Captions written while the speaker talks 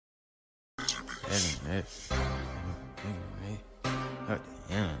internet.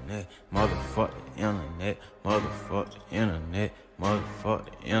 Motherfuck the internet. Motherfuck the internet. Motherfuck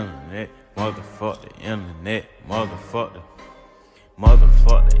the internet. Motherfuck the internet. Motherfuck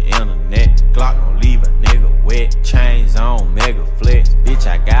the internet. Glock gon' leave a nigga wet. Chains on, mega flex. Bitch,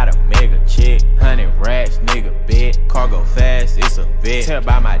 I got a mega check. 100 racks, nigga bet. Cargo fast, it's a bet. Tell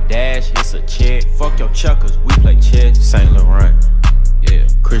by my dash, it's a check. Fuck your chuckers, we play chess. Saint Laurent, yeah.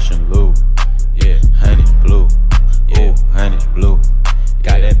 Christian Lou, yeah. Honey's blue, yeah. Ooh, honey's blue.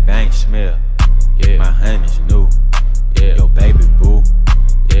 Got that bank smell, yeah. My honey's new, yeah. Yo baby boo,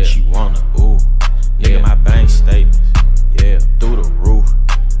 yeah. She wanna ooh, yeah. Nigga my bank statements, yeah. Through the roof,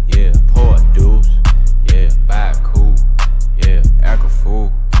 yeah. Pour a deuce, yeah. Buy a coupe, yeah. Act a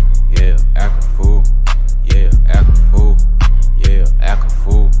fool, yeah. Act a fool, yeah. Act a fool, yeah. Act a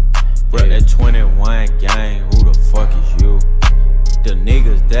fool. Bruh, that 21 gang, who the fuck is you? The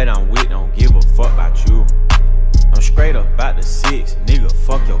niggas that I'm with don't give a fuck about you. I'm straight up out the 6, nigga,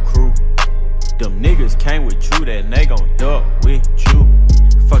 fuck your crew. Them niggas came with you, that they gon' duck with you.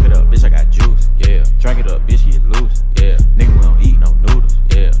 Fuck it up, bitch, I got juice, yeah. Drink it up, bitch, get loose, yeah. Nigga, we don't eat no noodles,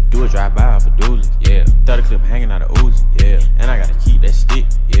 yeah. Do a drive-by for doolies, yeah. 30 clip hanging out of Uzi, yeah. And I gotta keep that stick,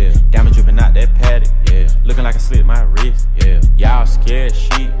 yeah. Diamond dripping out that paddock, yeah. Looking like I slit my wrist, yeah. Y'all scared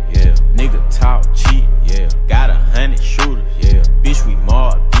sheep, yeah. Nigga talk cheap, yeah. Got 100 shooters, yeah. Bitch, we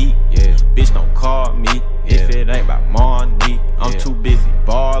more beat, yeah. Bitch, don't call me, yeah. If it ain't about money, I'm too busy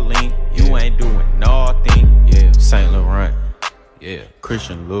balling. You ain't doing nothing, yeah. Saint Laurent, yeah.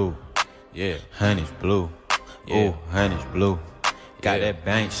 Christian Lou, yeah. Honey's blue, yeah. Ooh, honey's blue. Got that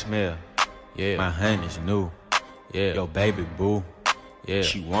bank smell, yeah. My honey's new, yeah. Yo baby boo, yeah.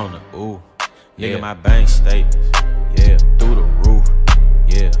 She wanna ooh, nigga my bank statements, yeah. Through the roof,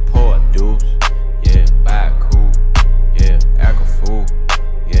 yeah. Pour a deuce, yeah. Buy a coupe, yeah. Act a fool,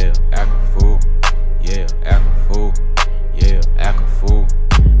 yeah. Act a fool, yeah. Act a fool, yeah. Act a fool,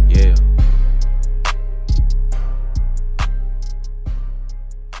 yeah.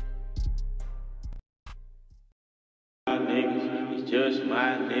 My niggas, it's just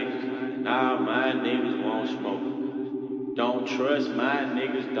my niggas. Nah, my niggas won't smoke. Don't trust my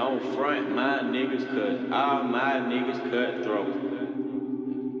niggas, don't front my niggas, cause all my niggas cutthroat.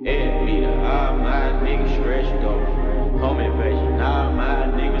 Ed beater, all my niggas stretch goals. Home invasion, all my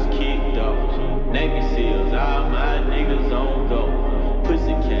niggas kick those. Navy SEALs, all my niggas on go.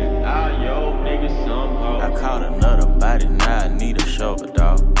 Pussycat, all yo niggas some hoes. I caught another body, now I need a shovel,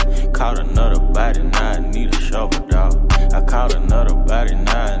 dog. Caught another body, now I need a shovel, dog. I caught another body,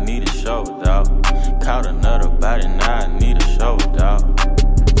 now I need a shovel, dog. Caught another body, now I need a shovel, dog.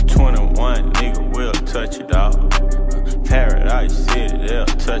 21 nigga will touch it, dog. Paradise City, they'll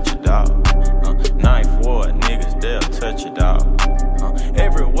touch it, dog. 9th Ward niggas, they'll touch it, dog.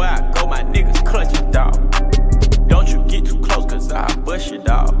 Everywhere I go, my niggas clutch it, dog. Don't you get too close, cause I'll bust it,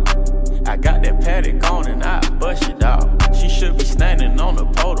 dog. I got that paddock on and I'll bust it, dog. She should be standing on the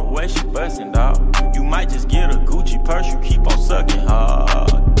pole the way she bustin', dog. You might just get a Gucci purse, you keep on sucking hard.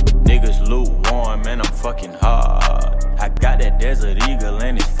 Niggas lukewarm, man, I'm fucking hard. I got that Desert Eagle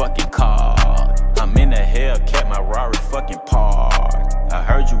and it's fucking card. I'm in the Hellcat, my Rari fucking parked. I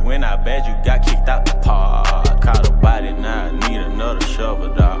heard you when I bad you got kicked out the park. Caught a body, now I need another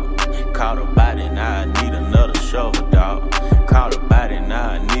shovel, dog. Caught a body, now I need another shovel, dog. Caught a body,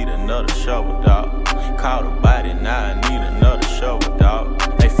 now I need another shovel, dog. Caught a body, now I need another shovel, dog.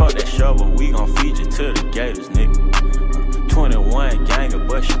 Hey, fuck that shovel, we gon' feed you to the gators, nigga. 21 gang of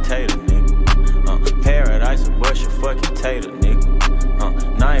bust your tater, nigga. Paradise a bust your fucking tater, nigga.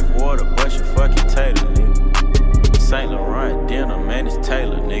 9th Ward a bust your fucking tater, nigga. Saint Laurent dinner, man, it's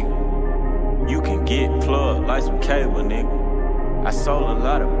Taylor, nigga. You can get plugged like some cable, nigga. I sold a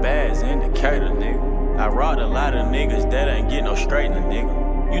lot of bags in Decatur, nigga. I robbed a lot of niggas that ain't get no straightening,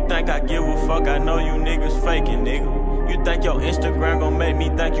 nigga. You think I give a fuck? I know you niggas faking, nigga. You think your Instagram gon' make me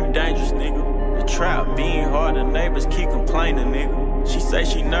think you dangerous, nigga. The trap being hard, the neighbors keep complaining, nigga. She say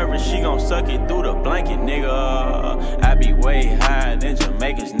she nervous, she gon' suck it through the blanket, nigga. I be way higher than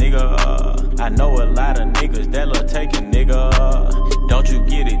Jamaicans, nigga. I know a lot of niggas that love taking, nigga. Don't you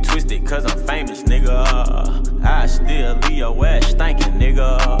get it twisted, cause I'm famous, nigga. I still leave your ass stinking,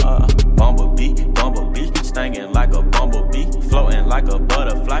 nigga. Bumblebee, stinging like a bumblebee. Floating like a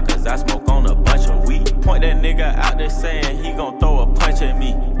butterfly, cause I smoke on a bunch of weed. Point that nigga out there saying he gon' throw a punch at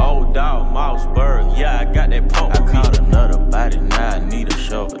me. Old dog, Mossberg, yeah, I got that pump. I caught another body, now I need a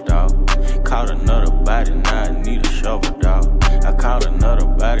shovel, dog. Caught another body, now I need a shovel, dog. I caught another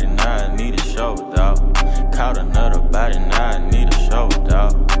body, now I need a shovel, dog. Caught another body, now I need a shovel,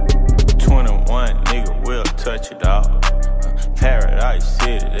 dog. 21 nigga will touch it, dog. Paradise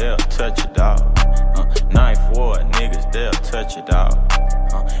City, they'll touch it, dog. touch it,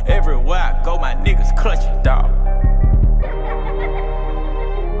 dog. Everywhere I go, my niggas clutch it, dog.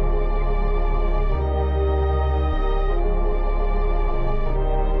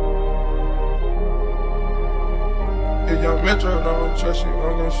 If young Metro don't trust you,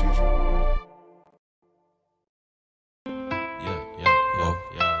 I'm gonna shoot you.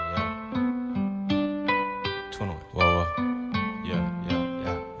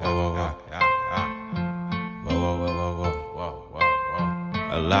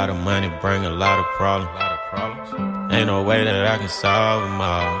 A lot of money bring a lot of problems. Ain't no way that I can solve them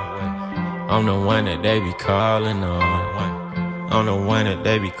all. I'm the one that they be calling on. I'm the one that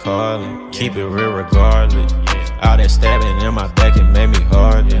they be calling. Keep it real regardless. All that stabbing in my back, it made me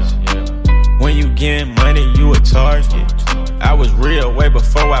heartless. When you getting money, you a target. I was real way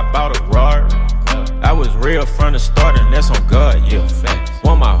before I bought a Rari. I was real from the start, and that's on God, yeah.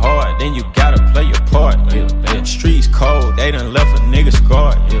 Want my heart, then you gotta play your part, yeah. Streets cold, they done left a nigga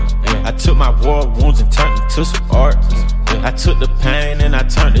scarred, yeah. I took my war wounds and turned it to some art. I took the pain and I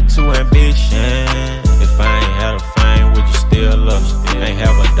turned it to ambition. If I ain't had a fame, would you still love me? Ain't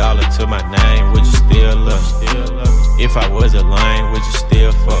have a dollar to my name, would you still love me? If I was a lame, would you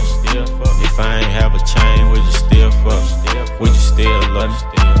still fuck? If I ain't have a chain, would you still fuck? Would you still love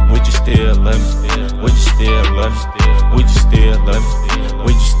me? Would you still love me? Would you still love me? Would you still love me?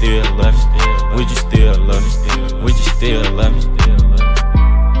 Would you still love me? Would you still love me? Would you still love me?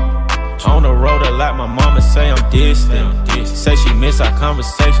 On the road a lot, my mama say I'm distant. Say she miss our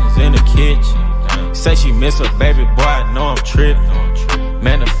conversations in the kitchen. Say she miss her baby boy, I know I'm tripping.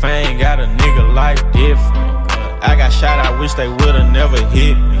 Man, the fame got a nigga life different. I got shot, I wish they would've never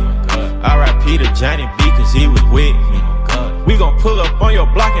hit me. R.I.P. to Johnny B, cause he was with me. We gon' pull up on your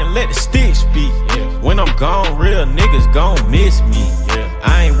block and let the sticks speak. When I'm gone, real niggas gon' miss me.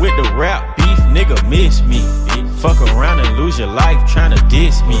 I ain't with the rap beef, nigga miss me. Fuck around and lose your life tryna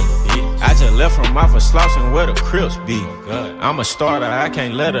diss me. I just left from off of Slauson where the Crips be. I'm a starter, I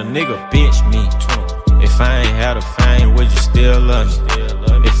can't let a nigga bitch me. If I ain't had a fame, would you still love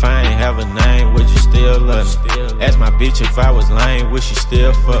me? If I ain't have a name, would you still love me? Ask my bitch if I was lame, would she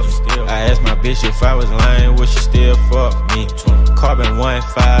still fuck me? I asked my bitch if I was lame, would she still fuck me? Carbon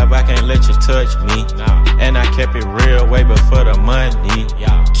 1-5, I can't let you touch me. And I kept it real way before the money.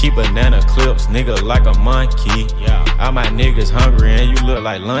 Keep banana clips, nigga, like a monkey. All my niggas hungry and you look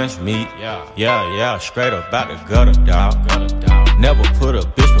like lunch meat. Yeah, straight up out the gutter, dawg. Never put a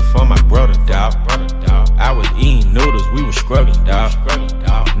bitch before my brother, dawg. I was eating noodles, we was scrubbing, dawg.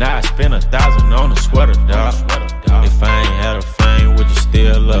 Now I spent 1,000 on a sweater, dawg. If I ain't had a fame, would you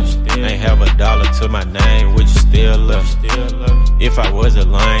still love me? Ain't have a dollar to my name, would you still love me? If I was a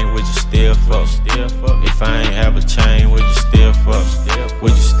lame, would you still fuck? If I ain't have a chain, would you still fuck?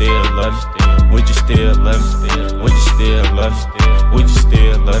 Would you still love me? Would you still love me? Would you still love me? Would you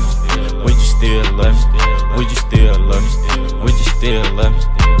still love me? Would you still love me? Would you still love me? Would you still love me?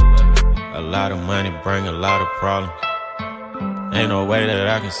 A lot of money bring a lot of problems. Ain't no way that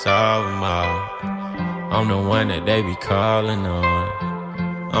I can solve them all. I'm the one that they be calling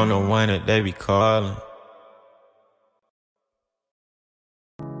on. I'm the one that they be calling.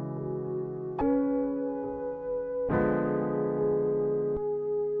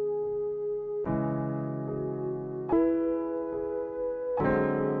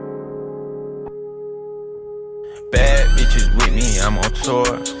 Bad bitches with me, I'm on tour.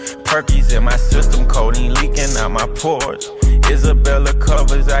 Perkies in my system, codeine leaking out my pores. Isabella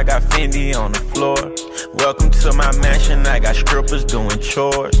covers, I got Fendi on the floor. Welcome to my mansion, I got strippers doing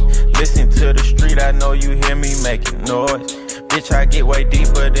chores. Listen to the street, I know you hear me making noise. Bitch, I get way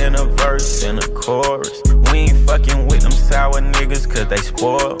deeper than a verse and a chorus. We ain't fucking with them sour niggas cause they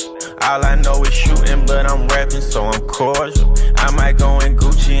spoil. All I know is shooting, but I'm rapping, so I'm cordial. I might go in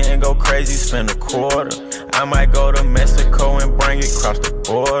Gucci and go crazy, spend a quarter. I might go to Mexico and bring it across the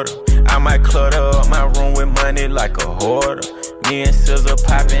border. I might clutter up my room with money like a hoarder. Me and Scissor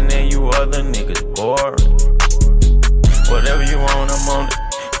popping and you other niggas boring. Whatever you want, I'm on it.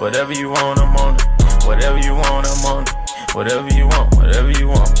 Whatever you want, I'm on it. Whatever you want, I'm on it. Whatever you want, whatever you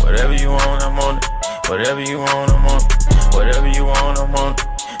want, whatever you want, I'm on it. Whatever you want, I'm on it. Whatever you want, I'm on it.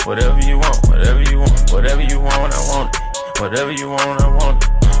 Whatever you want, whatever you want, whatever you want, I want it. Whatever you want, I want it.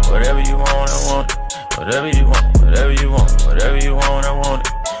 Whatever you want, I want it. Whatever you want, whatever you want, whatever you want, I want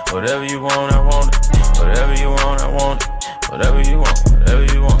it. Whatever you want, I want it. Whatever you want, I want it. Whatever you want, whatever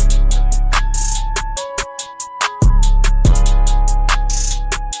you want.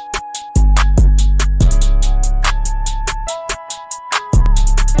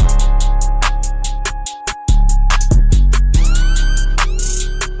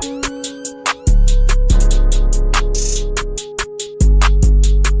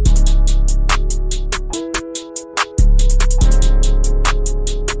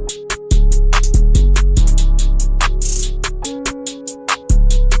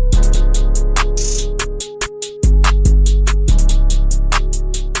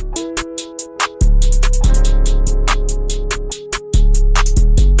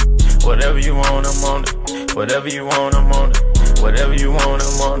 want,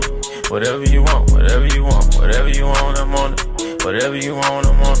 I'm on it. Whatever you want, whatever you want, whatever you want, I'm on it. Whatever you want,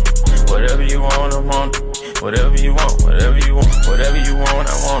 I'm on it. Whatever you want, I'm on it. Whatever you want, whatever you want, whatever you want,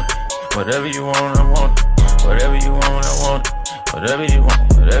 I want it. Whatever you want, I want it. Whatever you want, I want it. Whatever you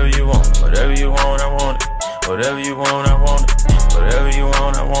want, whatever you want, whatever you want, I want it. Whatever you want, I want it. Whatever you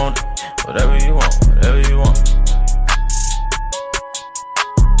want, I want it. Whatever you want, whatever you want.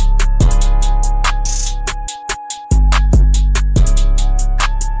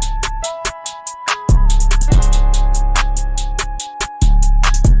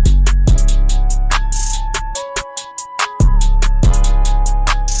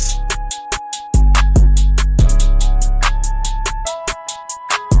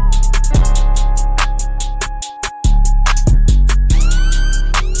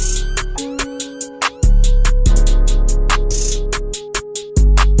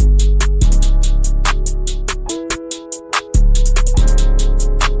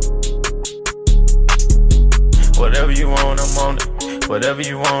 Whatever you want, I'm on it. Whatever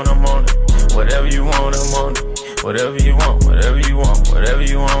you want, I'm on it. Whatever you want, I'm on it. Whatever you want, whatever you want, whatever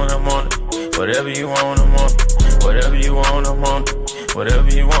you want, I'm on it. Whatever you want, I'm on it. Whatever you want, I'm on it. Whatever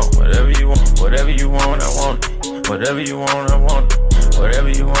you want, whatever you want, whatever you want, I want it. Whatever you want, I want it. Whatever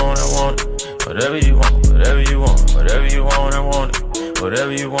you want, I want it. Whatever you want, whatever you want, whatever you want, I want it.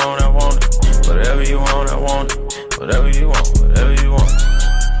 Whatever you want, I want it. Whatever you want, I want it. Whatever you want, whatever you want.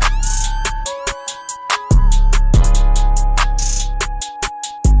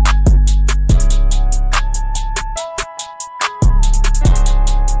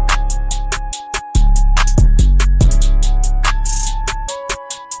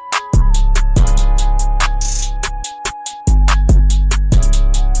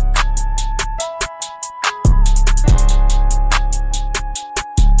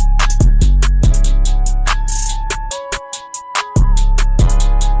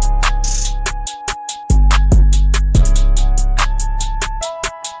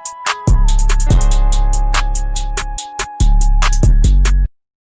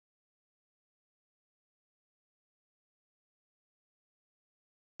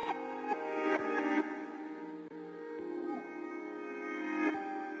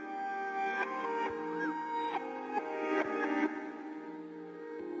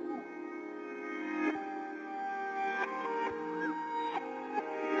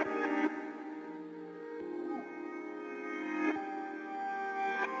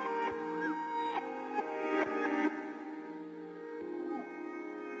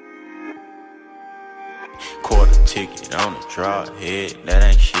 Quarter ticket on the draw head, that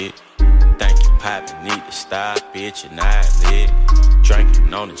ain't shit. Think you poppin', need to stop, bitch, and I lit.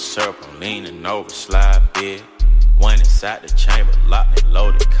 Drinking on the syrup, I'm leaning over, slide bit. One inside the chamber, locked and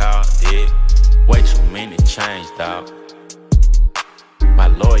loaded, car dead. Way too many chains, dawg. My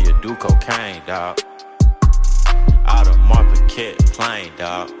lawyer do cocaine, dawg. Out of Marquette plane,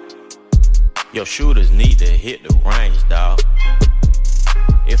 dawg. Your shooters need to hit the range, dawg.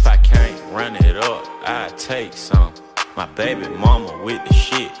 If I can't run it up, I take some. My baby mama with the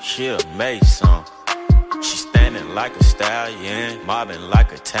shit, she'll make some. She standing like a stallion, mobbing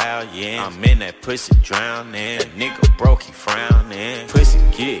like Italian. I'm in that pussy drowning, that nigga broke, he frowning. Pussy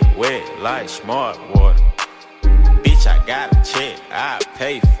get wet like smart water. Bitch, I got a check, I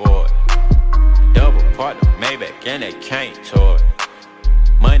pay for it. Double part the Maybach and that can't toy.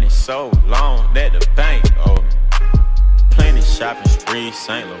 Money so long that the bank owe me. Plenty shopping spree,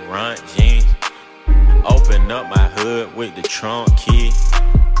 St. Laurent jeans. Open up my hood with the trunk key.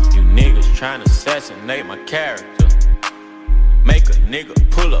 You niggas tryna assassinate my character. Make a nigga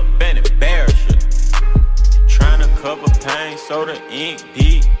pull up and embarrass you. Tryna cover pain so the ink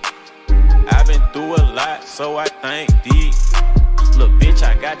deep. I've been through a lot, so I think deep. Look, bitch,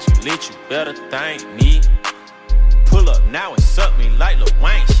 I got you lit, you better thank me. Pull up now and suck me like Lil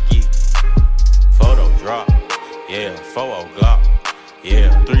Wayne ski. Photo drop, yeah, 4-0 Glock,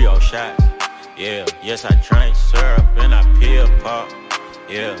 yeah, 3-0 shots, yeah. Yes, I drink syrup and I peel pop,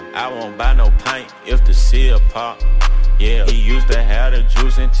 yeah. I won't buy no paint if the seal pop, yeah. He used to have the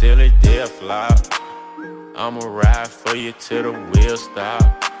juice until it did flop. I'ma ride for you till the wheels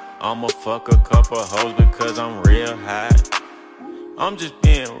stop. I'ma fuck a couple hoes because I'm real hot. I'm just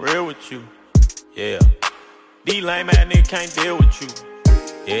being real with you, yeah. These lame ass niggas can't deal with you,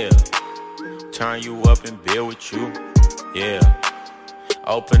 yeah. Turn you up and build with you, yeah.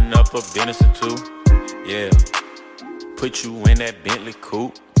 Open up a business or two, yeah. Put you in that Bentley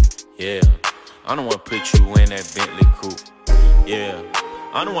coupe, yeah. I don't wanna put you in that Bentley coupe, yeah.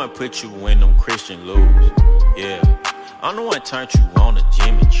 I don't wanna put you in them Christian Louis, yeah. I don't wanna turn you on to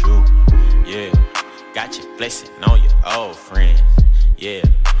Jimmy Choo, yeah. Got you flexing on your old friends, yeah.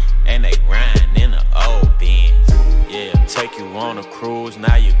 And they riding in the old Benz, yeah. Take you on a cruise,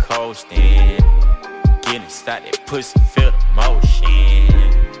 now you coasting. Getting started, pussy feel the motion.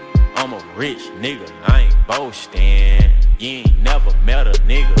 I'm a rich nigga, I ain't boasting. You ain't never met a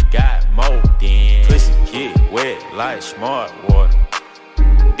nigga, got more than. Pussy get wet like smart water.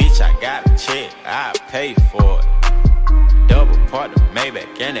 Bitch, I got a check, I pay for it. Double part of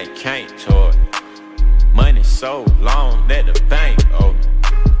Maybach and they can't toy. Money so long that the bank owe me.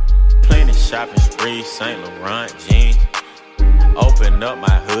 Plenty shopping spree, St. Laurent jeans. Open up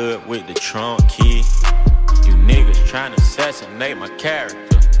my hood with the trunk key. You niggas tryna assassinate my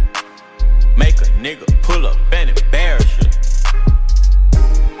character. Make a nigga pull up and embarrass you.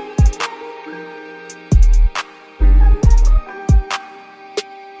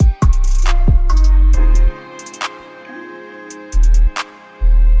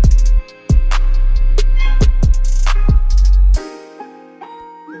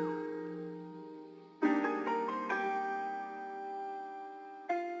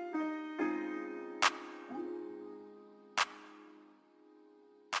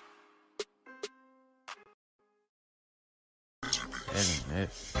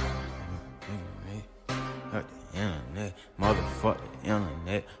 Internet, motherfuck the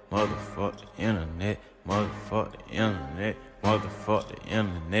internet, motherfuck the internet, motherfuck the internet, motherfuck the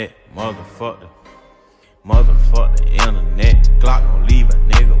internet, motherfuck the internet. Glock gon' leave a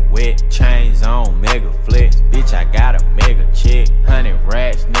nigga wet, chains on, mega flex, bitch I got a mega check, 100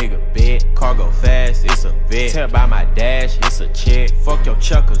 racks, nigga bet, car go fast, it's a vet, tell by my dash, it's a check, fuck your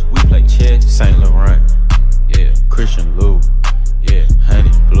chuckers, we play chess, St. Laurent, yeah, Christian Lou, yeah,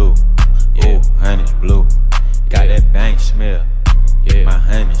 honey's blue, yeah, honey's blue. Got that bank smell, yeah. My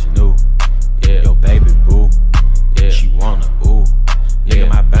honey's new, yeah. Yo baby boo, yeah. She wanna ooh, yeah. Look at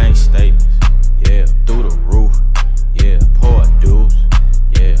my bank statements, yeah. Through the roof, yeah. Pour dues,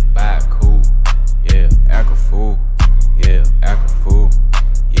 yeah. Buy a coupe, yeah. Act a fool, yeah. Act a fool,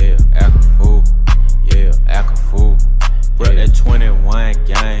 yeah. Act a fool, yeah. Act a fool. Bro, that 21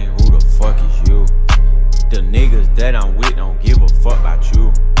 gang, who the fuck is you? The niggas that I'm with don't give a fuck about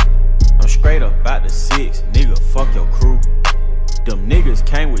you. I'm straight up out the 6, nigga, fuck your crew. Them niggas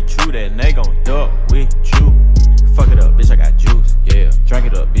came with you, that they gon' duck with you. Fuck it up, bitch, I got juice, yeah. Drink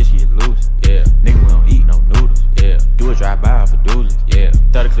it up, bitch, get loose, yeah. Nigga, we don't eat no noodles, yeah. Do a drive-by for doolies, yeah.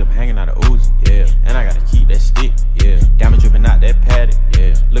 30 clip hanging out of Uzi, yeah. And I gotta keep that stick, yeah. Diamond dripping out that paddock,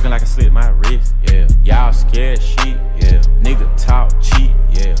 yeah. Looking like I slit my wrist, yeah. Y'all scared shit, yeah. Nigga talk cheap,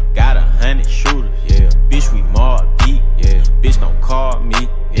 yeah. Got 100 shooters, yeah. Bitch, we more deep, yeah. Bitch, don't call me.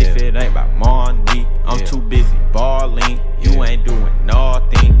 If it ain't about money, I'm too busy balling. You ain't doing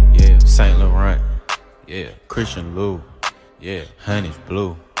nothing. Yeah, St. Laurent. Yeah, Christian Lou. Yeah, honey's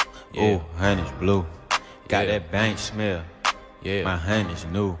blue. Yeah, ooh, honey's blue. Got that bank smell. Yeah, my honey's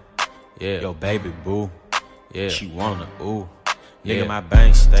new. Yeah, yo baby boo. Yeah, she wanna ooh. Nigga, my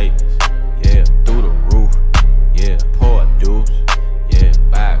bank statements. Yeah, through the roof. Yeah, pour dues. Yeah,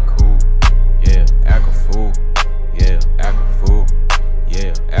 buy a coupe. Yeah, act a fool. Yeah, act a fool.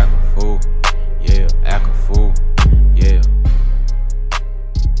 Yeah, act a fool, yeah, act a fool, yeah.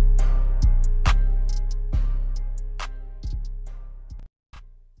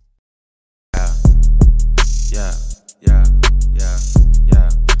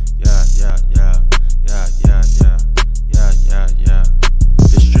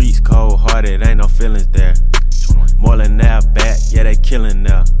 The streets cold hearted, ain't no feelings there. More than that back, yeah, they killing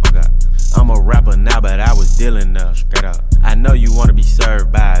there. I'm a rapper now, but I was dealing there. Straight up. I know you wanna be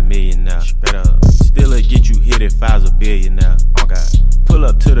served by a millionaire. Straight up. Still get you hit if I was a billionaire. Oh God. Pull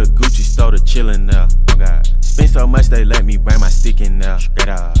up to the Gucci store to chillin' there. Oh God. Spend so much they let me bring my stick in there. Straight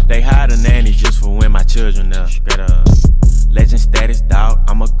up. They hire the nanny just for when my children there. Straight up. Legend status, dog,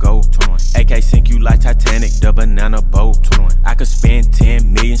 I'm a GOAT. AK sink you like Titanic, the banana boat. I could spend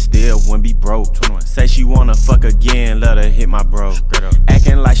 10 million, still wouldn't be broke. Say she wanna fuck again, let her hit my bro.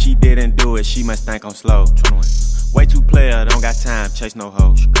 Acting like she didn't do it, she must think I'm slow. Way too player, don't got time, chase no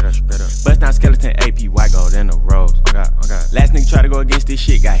hoes. Bust down skeleton AP, white gold in the rose. Last nigga try to go against this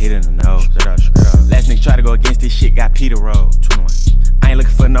shit, got hit in the nose. Last nigga try to go against this shit, got Peter roll. I ain't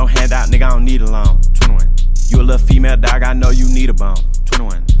looking for no handout, nigga, I don't need a loan. You a little female dog, I know you need a bone.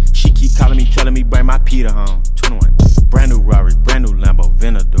 21. She keep calling me, telling me bring my Peter home. 21. Brand new Rari, brand new Lambo,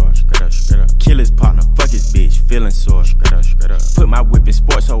 Venador. Kill his partner, fuck his bitch, feeling sore. Put my whip in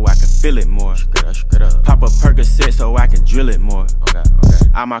sport so I can feel it more. Pop a Percocet so I can drill it more.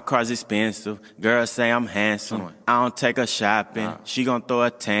 All my cars expensive, girls say I'm handsome. I don't take her shopping, she gon' throw a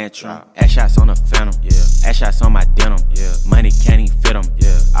tantrum. Ass shots on the phantom, ass shots on my denim. Money can't even fit them,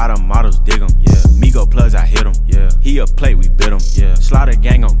 all the models dig them. Migo plugs, I hit them. He a plate, we bit him. Slaughter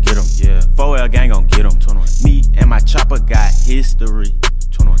gang gon' get him. 4L gang gon' get him. Me and my chopper got history.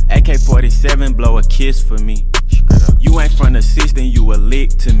 AK-47 blow a kiss for me. You ain't from the system, you a lick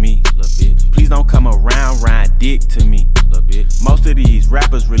to me. Please don't come around, ride dick to me. Most of these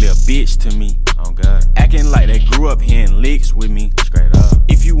rappers really a bitch to me. Acting like they grew up hearing licks with me.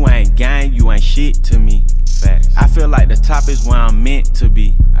 If you ain't gang, you ain't shit to me. I feel like the top is where I'm meant to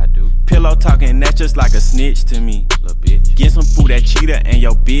be. Pillow talking, that's just like a snitch to me. Get some food at Cheetah and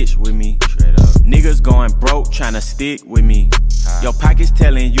your bitch with me. Niggas going broke, tryna stick with me. Your pockets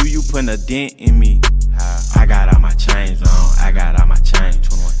telling you putting a dent in me. I got all my chains on, I got all my chains.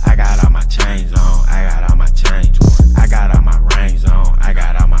 I got all my chains on, I got all my chains. I got all my rings on, I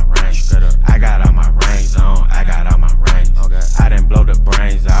got all my rings. I got all my rings on, I got all my rings. I done blow the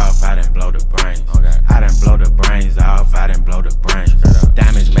brains off, I done blow the brains. I done blow the brains off, I done blow the brains.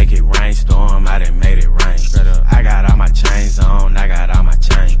 Diamonds make it rainstorm, I done made it rain. I got all my chains on, I got all my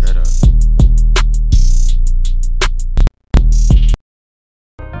chains.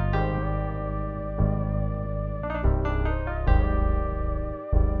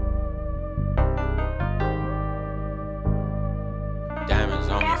 Diamonds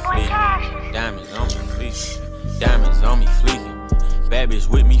on me fleeking, diamonds on me fleeking, diamonds on me fleeking. Bad bitch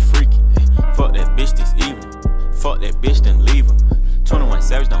with me freaking. Fuck that bitch this evening. Fuck that bitch then leave her. 21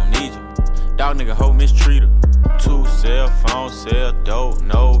 Savage don't need you. Dog nigga hoe mistreat her. 2 cell phones, sell dope,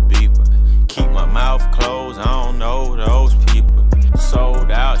 no beeper. Keep my mouth closed, I don't know those people.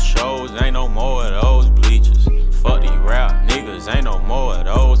 Sold out shows, ain't no more of those bleachers. Fuck these rap niggas, ain't no more of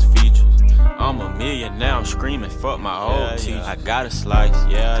those features. I'm a million now, I'm screaming, fuck my old teacher. I got a slice, of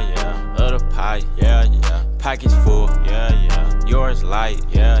the pie, pockets full, yours light,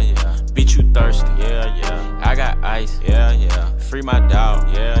 bitch you thirsty, I got ice, free my dog,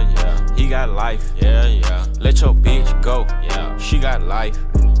 he got life, let your bitch go, she got life,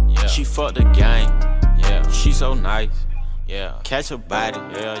 she fucked the game, she so nice, catch a body,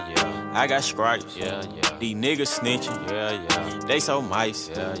 I got stripes, these niggas snitching, they so mice,